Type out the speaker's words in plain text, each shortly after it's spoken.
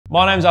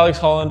My name's Alex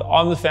Holland.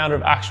 I'm the founder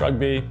of Axe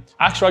Rugby.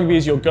 Axe Rugby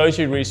is your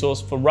go-to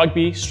resource for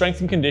rugby,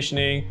 strength and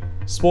conditioning,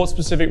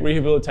 sport-specific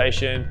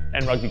rehabilitation,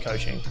 and rugby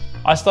coaching.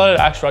 I started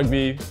Axe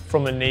Rugby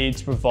from a need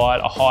to provide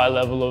a high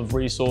level of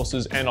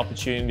resources and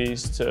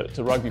opportunities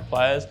to rugby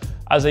players.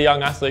 As a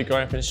young athlete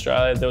growing up in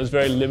Australia, there was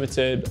very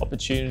limited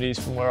opportunities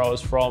from where I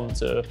was from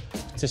to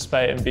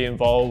participate and be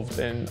involved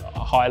in a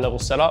high level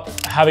setup.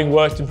 Having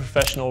worked in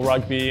professional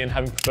rugby and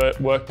having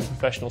worked in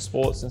professional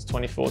sports since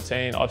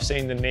 2014, I've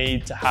seen the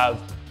need to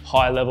have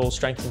high level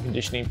strength and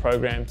conditioning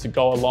program to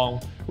go along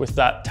with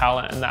that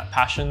talent and that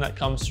passion that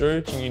comes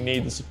through. And you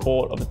need the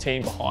support of a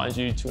team behind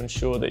you to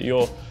ensure that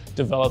you're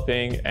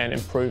developing and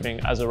improving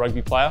as a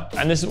rugby player.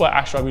 And this is what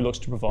Axe Rugby looks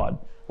to provide.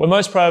 We're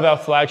most proud of our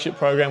flagship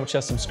program, which is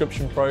our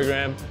subscription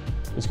program.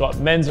 It's got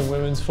men's and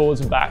women's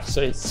forwards and backs,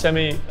 so it's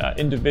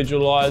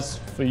semi-individualised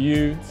for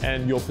you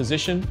and your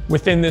position.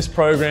 Within this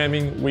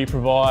programming, we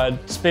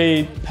provide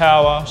speed,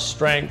 power,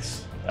 strength.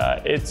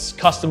 It's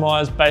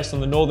customised based on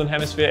the Northern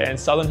Hemisphere and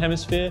Southern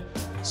Hemisphere,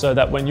 so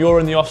that when you're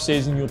in the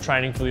off-season, you're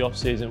training for the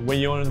off-season. When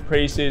you're in the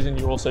pre-season,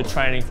 you're also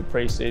training for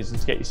pre-season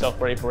to get yourself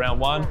ready for round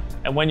one.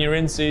 And when you're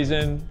in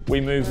season,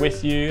 we move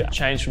with you,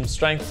 change from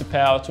strength to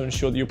power to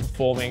ensure that you're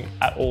performing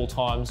at all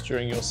times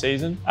during your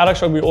season. At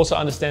Axe Rugby, we also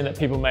understand that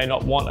people may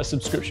not want a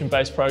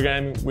subscription-based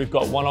program. We've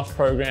got one-off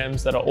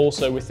programs that are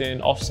also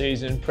within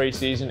off-season,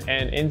 pre-season,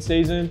 and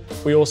in-season.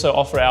 We also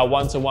offer our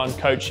one-to-one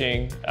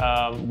coaching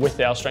with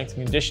our strength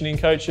and conditioning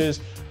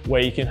coaches,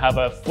 where you can have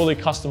a fully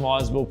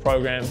customizable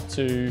program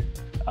to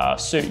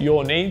suit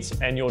your needs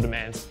and your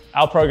demands.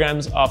 Our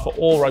programs are for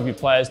all rugby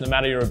players, no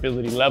matter your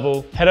ability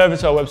level. Head over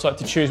to our website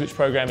to choose which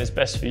program is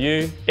best for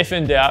you. If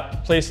in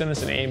doubt, please send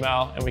us an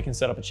email and we can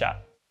set up a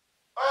chat.